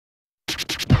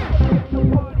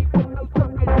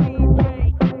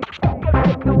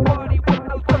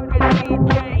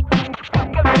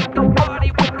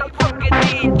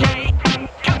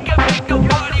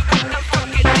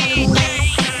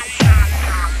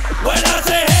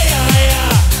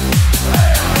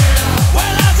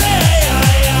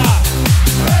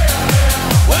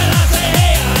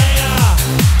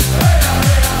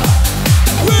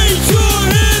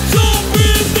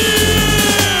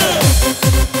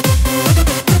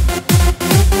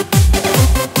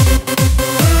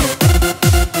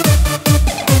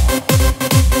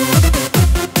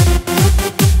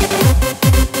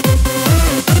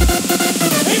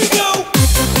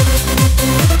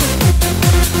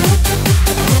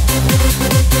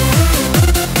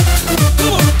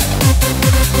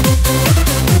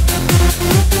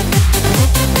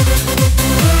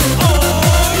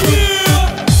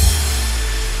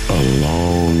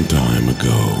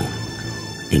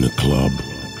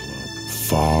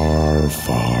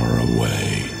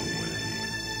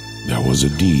Was a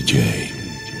DJ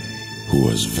who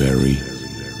was very,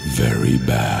 very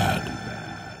bad.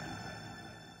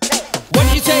 What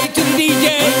do you say to the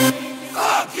DJ?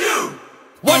 Fuck you!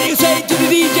 What do you say to the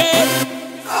DJ?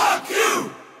 Fuck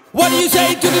you! What do you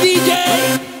say to the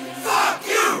DJ? Fuck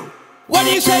you! What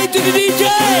do you say to the DJ?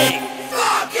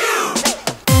 Fuck you!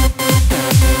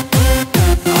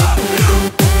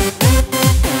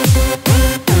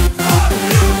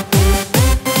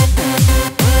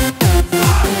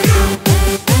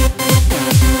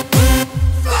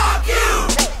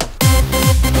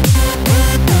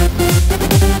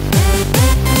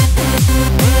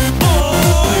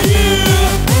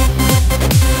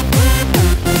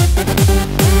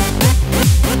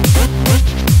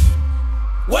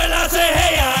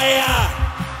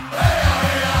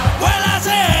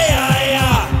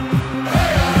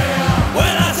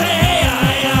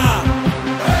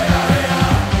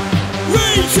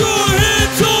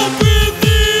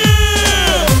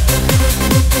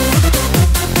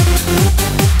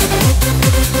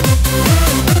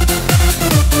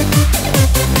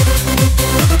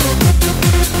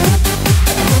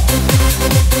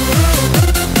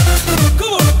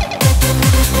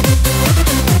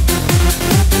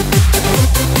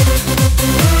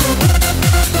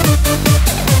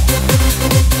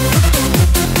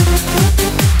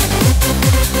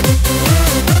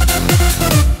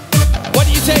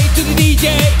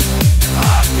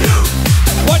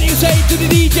 to the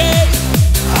DJ?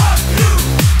 Fuck you.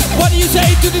 What do you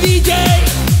say to the DJ?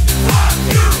 Fuck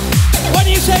you. What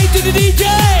do you say to the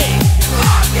DJ?